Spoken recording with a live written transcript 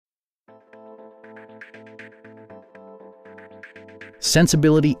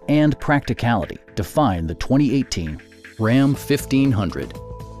Sensibility and practicality define the 2018 Ram 1500.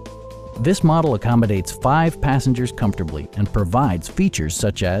 This model accommodates 5 passengers comfortably and provides features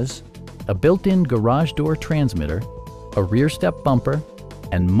such as a built-in garage door transmitter, a rear step bumper,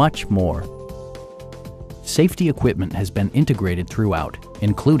 and much more. Safety equipment has been integrated throughout,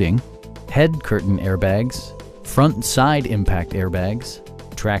 including head curtain airbags, front and side impact airbags,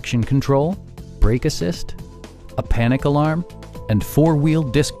 traction control, brake assist, a panic alarm, and 4-wheel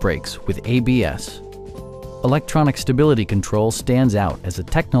disc brakes with ABS. Electronic stability control stands out as a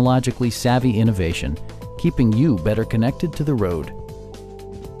technologically savvy innovation, keeping you better connected to the road.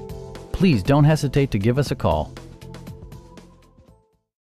 Please don't hesitate to give us a call.